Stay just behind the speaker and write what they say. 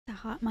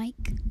hot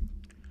mic?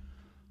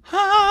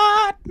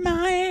 Hot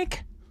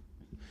mic.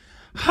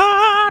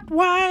 Hot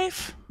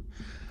wife.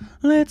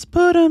 Let's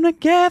put them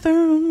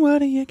together. What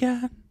do you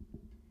got?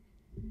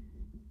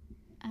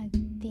 I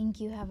think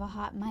you have a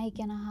hot mic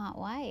and a hot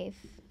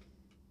wife.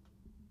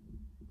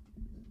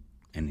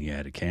 And you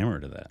add a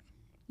camera to that.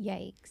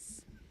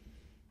 Yikes.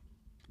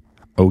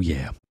 Oh,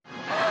 yeah.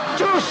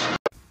 Juice!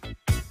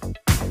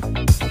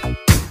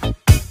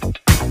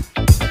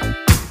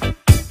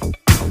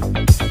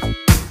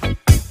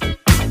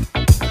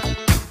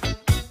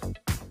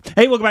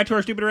 Hey, welcome back to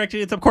our Stupid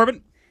Reaction. It's up,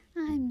 Corbin.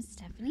 I'm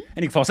Stephanie.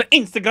 And you can follow us on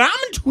Instagram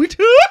and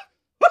Twitter.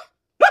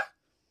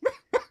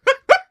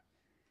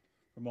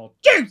 For more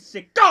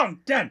juicy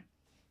content.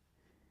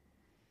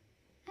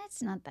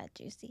 It's not that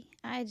juicy.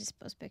 I just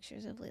post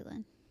pictures of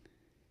Leland.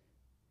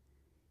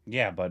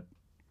 Yeah, but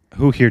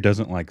who here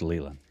doesn't like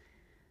Leland?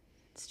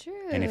 It's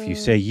true. And if you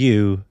say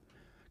you,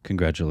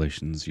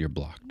 congratulations, you're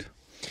blocked.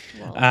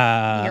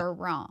 Well, you're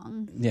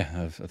wrong.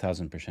 Yeah,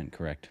 1,000%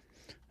 correct.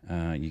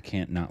 You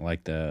can't not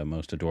like the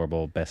most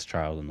adorable, best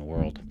child in the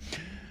world.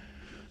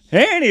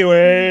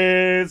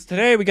 Anyways,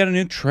 today we got a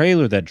new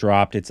trailer that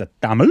dropped. It's a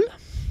Tamil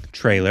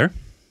trailer.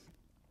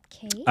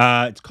 Okay.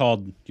 It's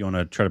called, do you want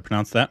to try to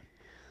pronounce that?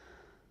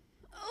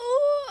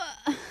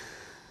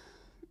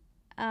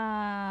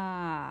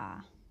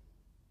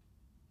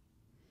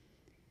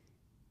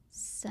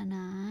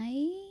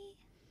 Saani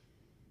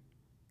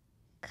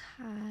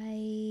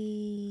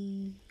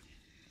Kaayidham.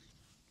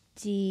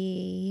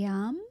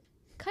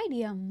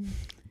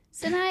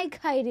 Saani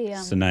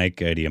Kaayidham. Saani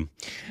Kaayidham.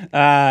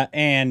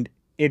 And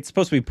it's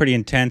supposed to be pretty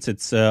intense.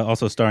 It's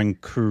also starring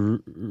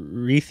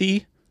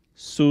Keerthy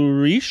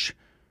Suresh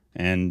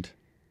and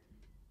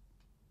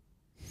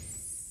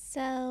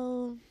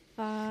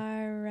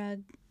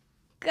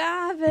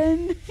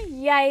Selvaraghavan.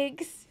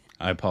 Yikes.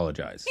 I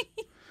apologize.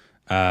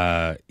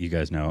 You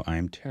guys know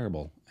I'm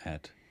terrible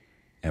at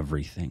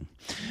everything.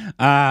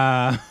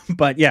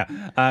 But yeah,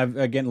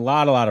 again, a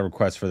lot of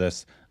requests for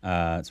this.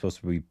 It's supposed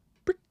to be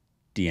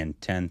pretty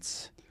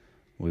intense.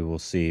 We will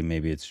see.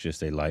 Maybe it's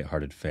just a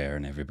lighthearted fare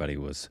and everybody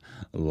was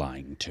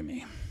lying to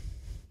me.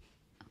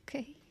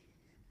 Okay.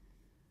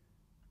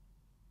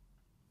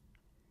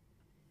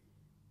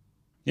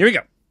 Here we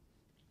go.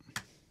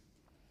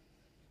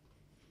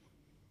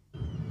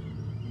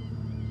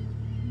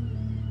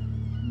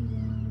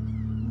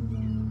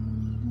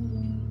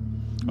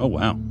 Oh,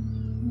 wow.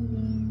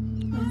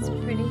 That's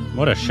pretty.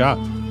 What a shot.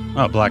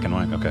 Oh, black and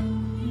white. Okay.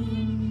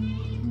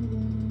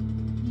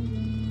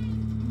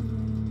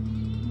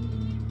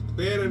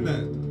 பேர் என்ன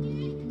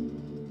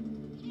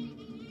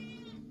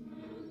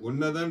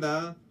உன்னதான்டா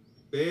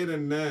பேர்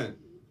என்ன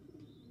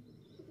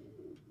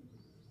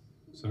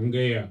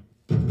சங்கையா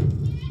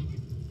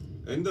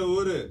எந்த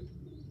ஊரு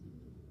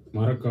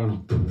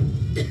மரக்காணம்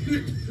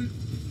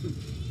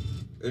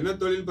என்ன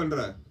தொழில் பண்ற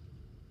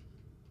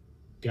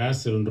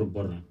gas cylinder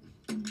போடுறேன்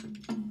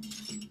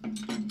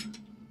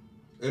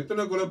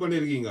எத்தனை கொலை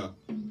பண்ணிருக்கீங்க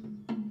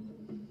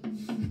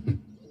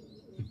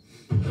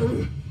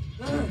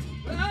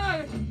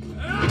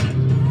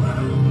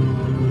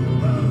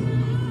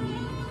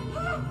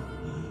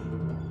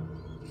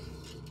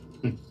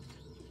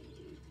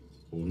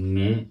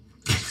ஒன்று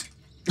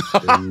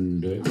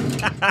ரெண்டு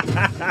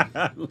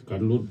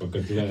கடலூர்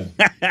பக்கத்தில்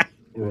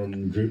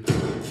ரெண்டு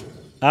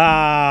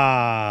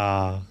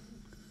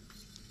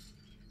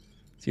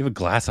Do you have a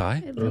glass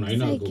eye? அப்புறம்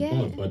நைனாவுக்கும்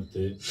ஒரு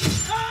 10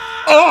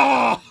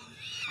 Oh!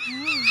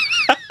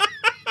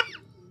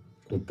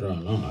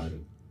 Courtallam 6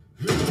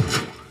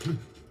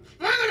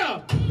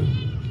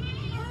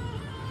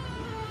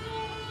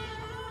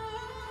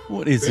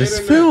 What is this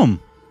film?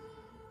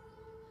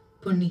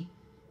 Ponni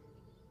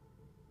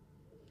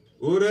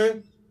ஊரு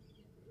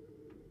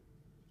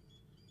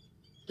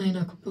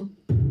நைனா குப்பம்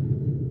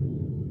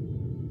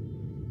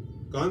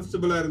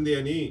கான்ஸ்டபிளா இருந்தியா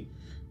நீ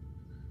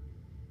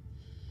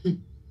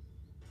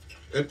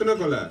எத்தனை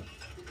கொலை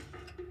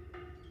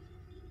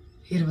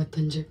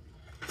 25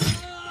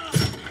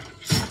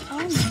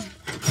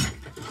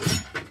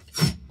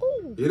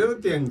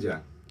 25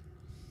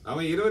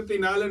 அவன்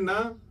 24ன்னா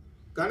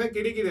கணக்கு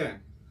இடிக்குதே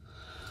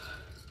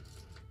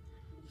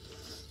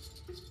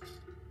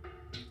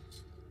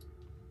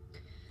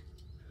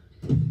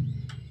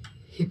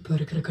இப்ப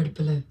இருக்கிற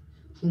கடுப்புல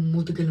உன்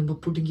முதுகெலும்ப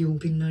புடுங்கி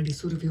உன் பின்னாடி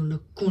சுருவி உன்னை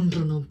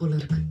கொன்றணும் போல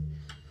இருக்கு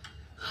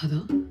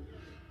அதான்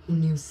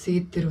உன்னையும்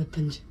சேர்த்து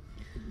 25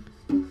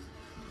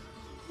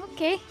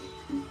 Okay.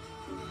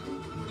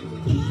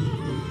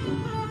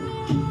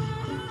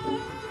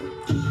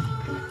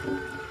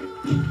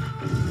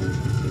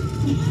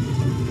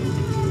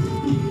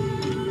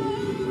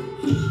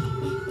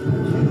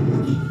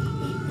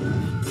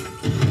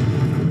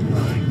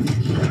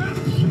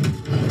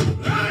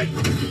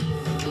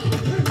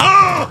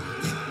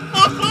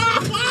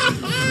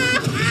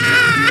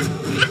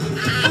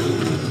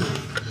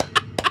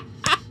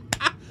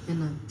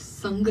 என்ன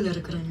சங்குல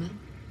இருக்கிறேன்னு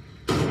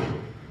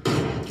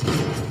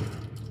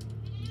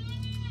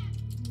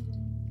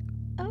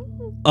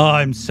Oh,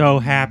 I'm so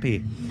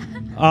happy.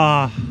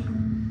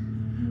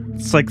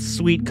 It's like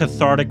sweet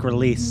cathartic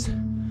release.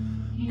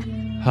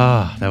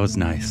 Ah, that was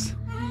nice.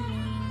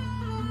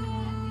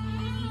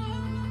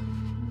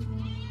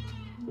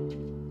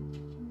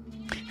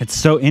 It's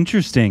so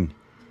interesting.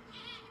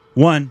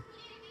 One,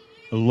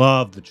 I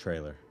love the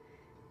trailer.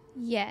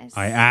 Yes.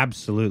 I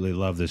absolutely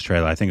love this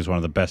trailer. I think it's one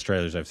of the best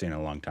trailers I've seen in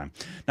a long time.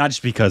 Not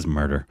just because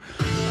murder.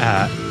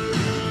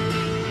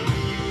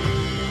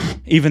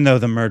 Even though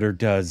the murder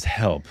does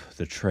help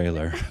the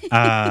trailer.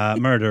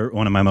 Murder,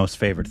 one of my most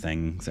favorite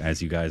things,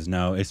 as you guys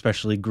know,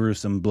 especially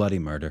gruesome, bloody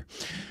murder.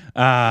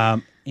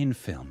 In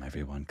film,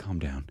 everyone, calm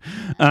down.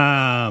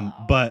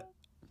 But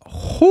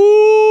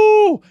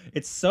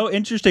it's so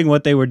interesting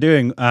what they were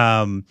doing.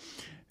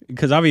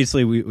 Because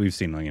obviously we've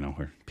seen, you know,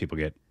 where people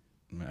get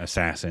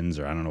assassins,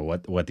 or I don't know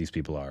what these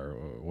people are,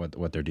 or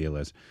what their deal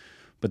is.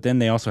 But then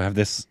they also have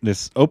this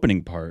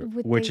opening part,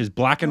 which is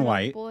black and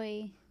white.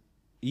 Boy.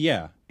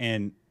 Yeah,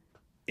 and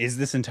is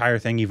this entire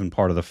thing even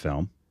part of the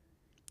film,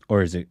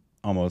 or is it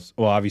almost?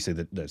 Well, obviously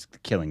the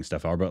killing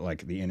stuff are, but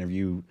like the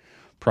interview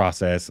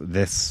process,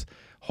 this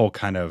whole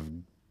kind of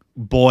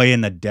boy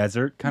in the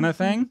desert kind of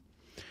thing.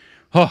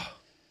 Oh,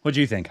 what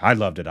do you think? I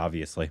loved it,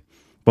 obviously,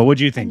 but what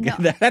do you think?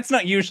 No. That's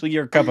not usually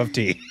your cup of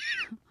tea.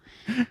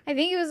 I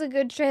think it was a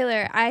good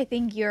trailer. I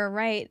think you're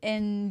right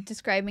in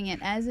describing it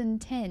as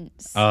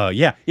intense.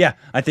 Yeah.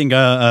 I think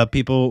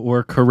people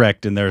were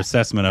correct in their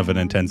assessment of an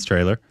intense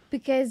trailer.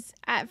 Because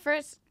at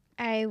first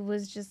I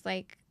was just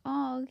like,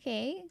 oh,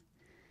 okay.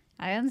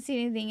 I don't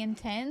see anything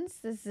intense.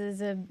 This is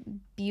a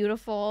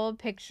beautiful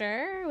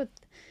picture with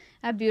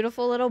a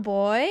beautiful little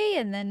boy,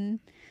 and then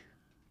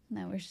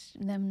now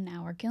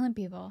we're killing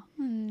people.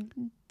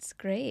 It's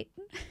great.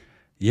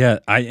 Yeah,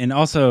 and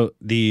also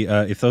the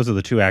if those are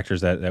the two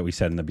actors that we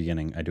said in the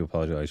beginning, I do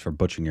apologize for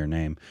butchering your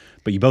name,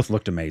 but you both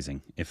looked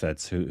amazing. If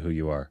that's who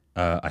you are,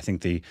 I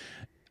think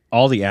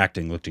all the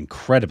acting looked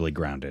incredibly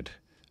grounded,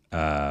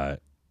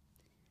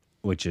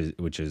 which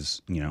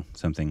is you know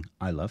something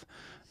I love,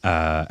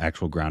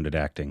 actual grounded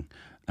acting.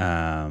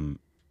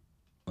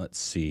 Let's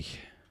see,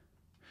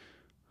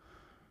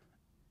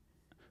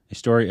 a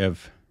story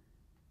of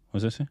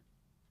what was I say?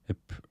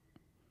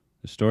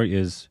 The story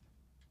is.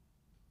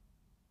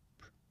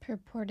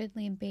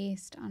 Purportedly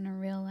based on a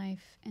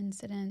real-life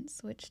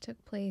incidents which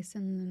took place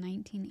in the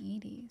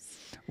 1980s.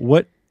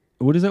 What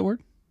is that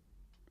word?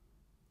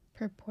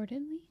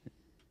 Purportedly?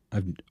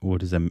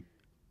 What is that?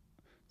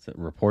 Is it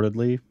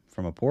reportedly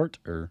from a port,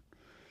 or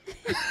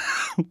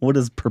what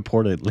is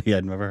purportedly?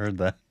 I'd never heard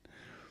that.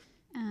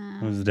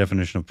 What is the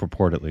definition of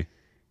purportedly?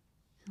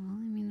 Well,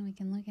 I mean, we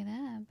can look it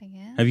up, I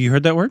guess. Have you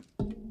heard that word?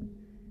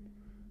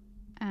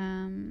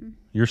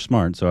 You're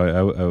smart, so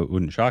I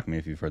wouldn't shock me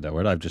if you've heard that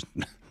word. I've just...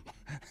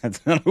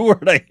 That's not a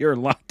word I hear a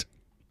lot.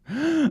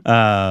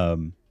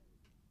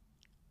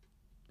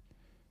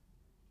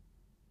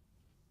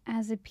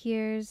 As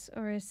appears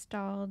or is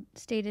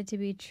stated to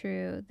be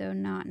true, though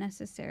not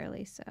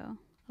necessarily so.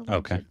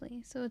 Allegedly.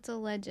 Okay. So it's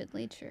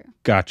allegedly true.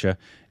 Gotcha.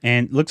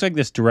 And looks like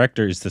this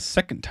director is the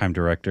second time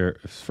director.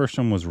 First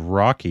one was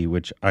Rocky,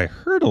 which I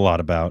heard a lot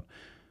about.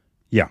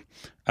 Yeah.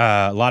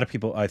 A lot of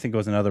people, I think it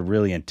was another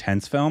really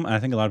intense film. And I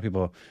think a lot of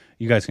people...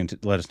 You guys can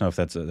let us know if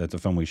that's a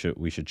film we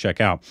should check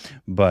out.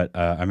 But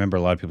I remember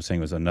a lot of people saying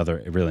it was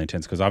another really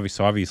intense, because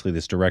obviously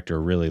this director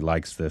really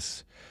likes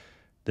this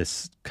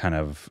kind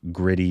of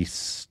gritty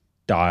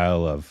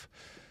style of.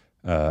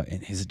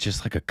 And is it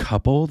just like a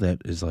couple that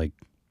is like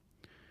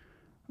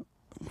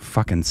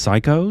fucking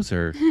psychos,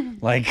 or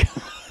like?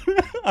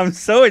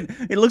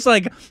 It looks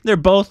like they're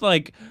both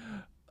like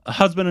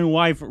husband and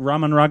wife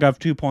Raman Raghav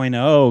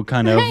 2.0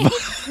 kind of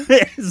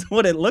is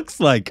what it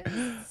looks like.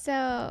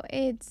 So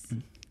it's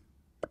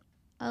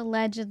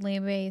allegedly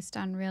based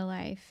on real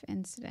life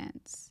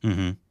incidents.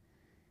 Mm-hmm.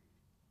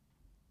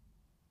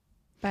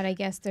 But I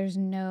guess there's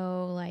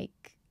no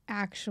like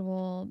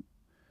actual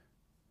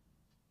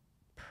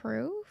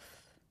proof.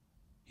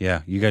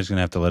 Yeah, you guys are going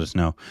to have to let us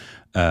know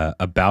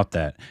about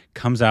that.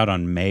 Comes out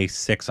on May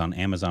 6th on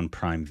Amazon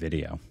Prime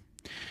Video.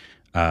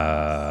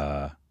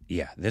 Yeah,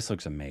 this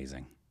looks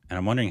amazing. And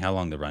I'm wondering how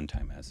long the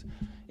runtime is.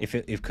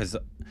 Because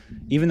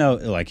even though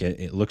like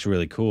it looks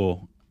really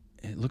cool,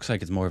 it looks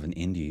like it's more of an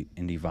indie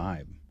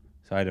vibe.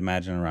 So I'd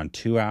imagine around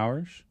 2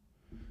 hours.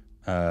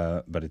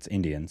 But it's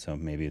Indian, so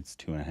maybe it's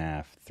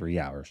 2.5, 3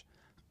 hours.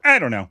 I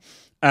don't know.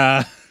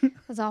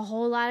 There's a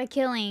whole lot of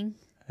killing.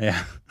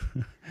 Yeah.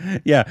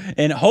 Yeah.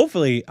 And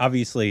hopefully,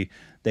 obviously,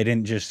 they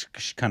didn't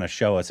just kind of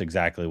show us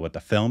exactly what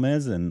the film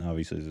is. And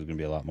obviously, there's going to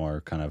be a lot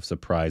more kind of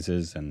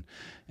surprises and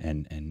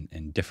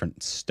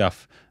different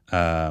stuff.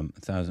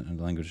 1,000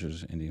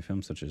 languages, Indian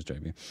films such as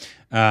JB.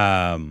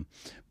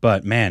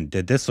 But man,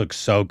 did this look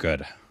so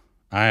good.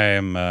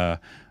 I'm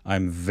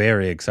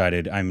very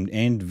excited.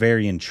 I'm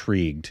very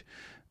intrigued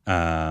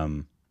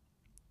by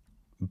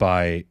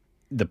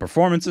the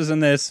performances in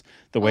this,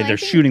 the way they're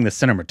shooting the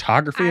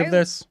cinematography of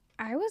this.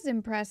 I was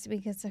impressed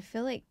because I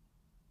feel like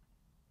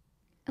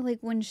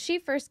when she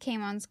first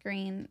came on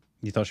screen,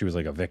 you thought she was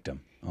like a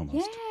victim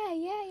almost.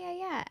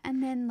 Yeah.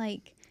 And then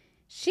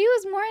She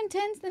was more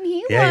intense than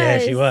he was. Yeah,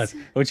 she was,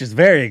 which is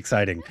very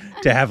exciting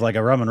to have like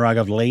a Roman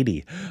Raghav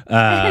lady.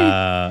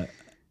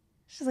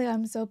 She's like,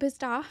 I'm so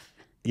pissed off.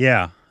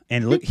 Yeah,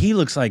 and look, he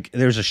looks like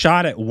there's a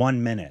shot at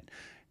 1 minute.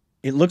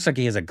 It looks like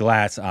he has a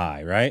glass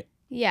eye, right?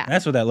 Yeah.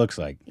 That's what that looks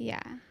like.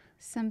 Yeah.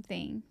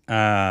 Something.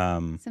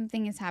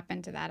 Something has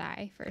happened to that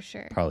eye for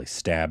sure. Probably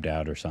stabbed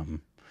out or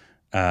something.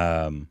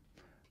 And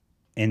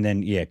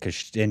then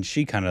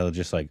she kind of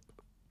just like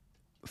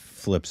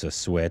flips a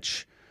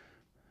switch.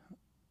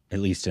 At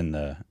least in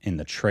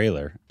the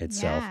trailer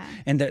itself, Yeah.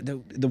 and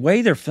the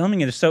way they're filming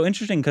it is so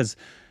interesting because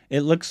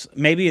it looks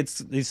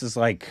this is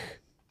like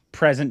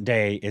present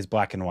day is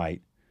black and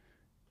white,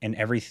 and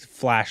every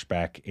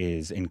flashback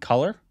is in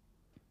color.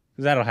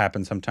 That'll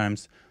happen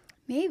sometimes.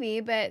 Maybe,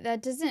 but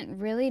that doesn't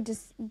really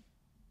just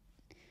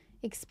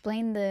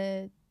explain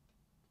the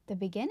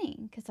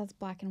beginning because that's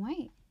black and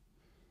white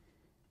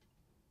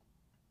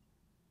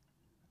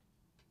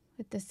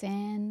with the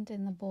sand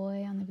and the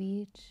boy on the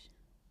beach.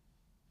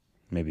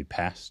 Maybe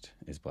past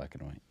is black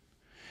and white.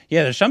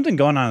 Yeah, there's something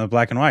going on with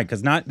black and white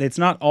because it's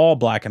not all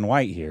black and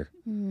white here.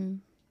 Mm.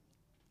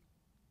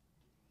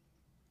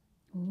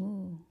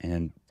 Ooh,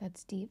 And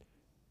that's deep.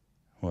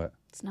 what?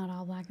 It's not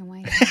all black and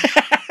white.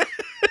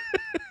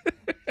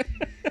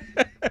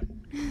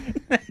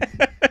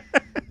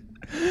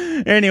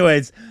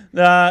 Anyways,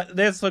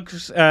 this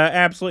looks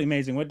absolutely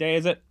amazing. What day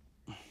is it?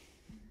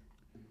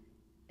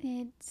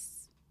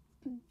 It's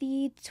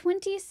the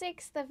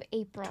 26th of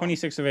April.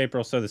 26th of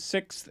April. So the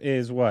 6th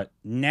is what?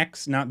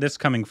 Next, not this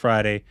coming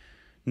Friday.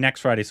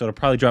 Next Friday. So it'll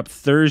probably drop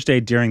Thursday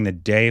during the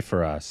day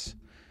for us.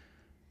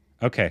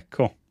 Okay,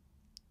 cool.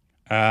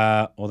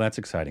 Well, that's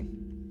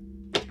exciting.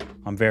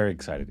 I'm very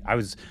excited. I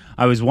was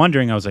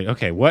wondering, I was like,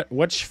 okay,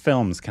 which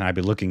films can I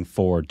be looking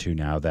forward to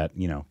now that,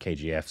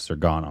 KGFs are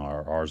gone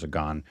or ours are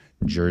gone,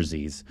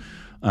 jerseys.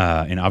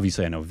 And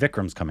obviously I know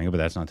Vikram's coming up, but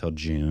that's not until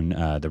June.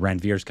 The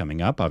Ranveer's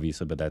coming up,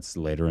 obviously, but that's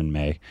later in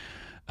May.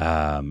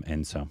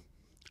 And so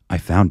I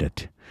found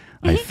it.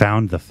 I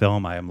found the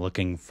film I am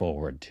looking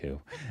forward to,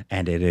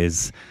 and it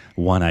is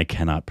one I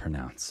cannot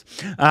pronounce.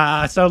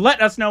 So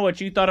let us know what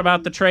you thought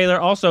about the trailer.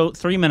 Also,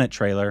 3-minute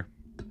trailer,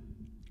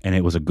 and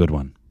it was a good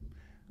one,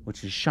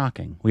 which is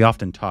shocking. We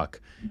often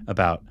talk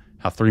about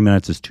how 3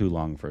 minutes is too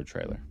long for a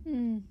trailer.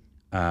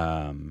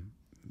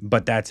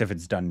 But that's if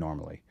it's done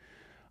normally.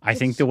 I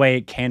think the way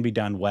it can be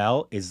done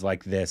well is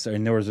like this.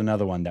 And there was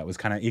another one that was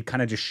it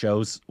kind of just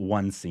shows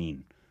one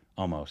scene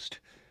almost.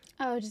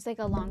 Oh, just like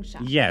a long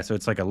shot. Yeah, so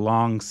it's like a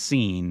long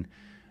scene,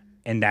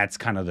 and that's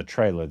kind of the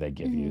trailer they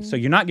give you. So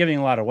you're not giving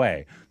a lot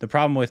away. The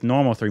problem with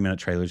normal 3-minute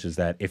trailers is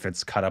that if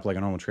it's cut up like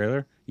a normal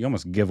trailer, you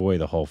almost give away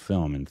the whole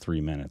film in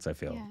 3 minutes, I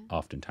feel,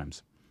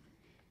 oftentimes.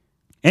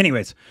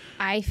 Anyways.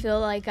 I feel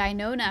like I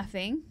know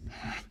nothing.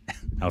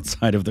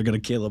 Outside of they're going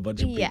to kill a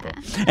bunch of people.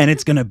 And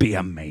it's going to be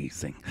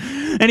amazing.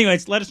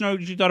 Anyways, let us know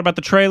what you thought about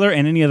the trailer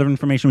and any other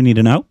information we need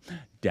to know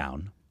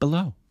down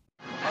below.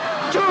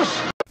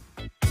 Juice!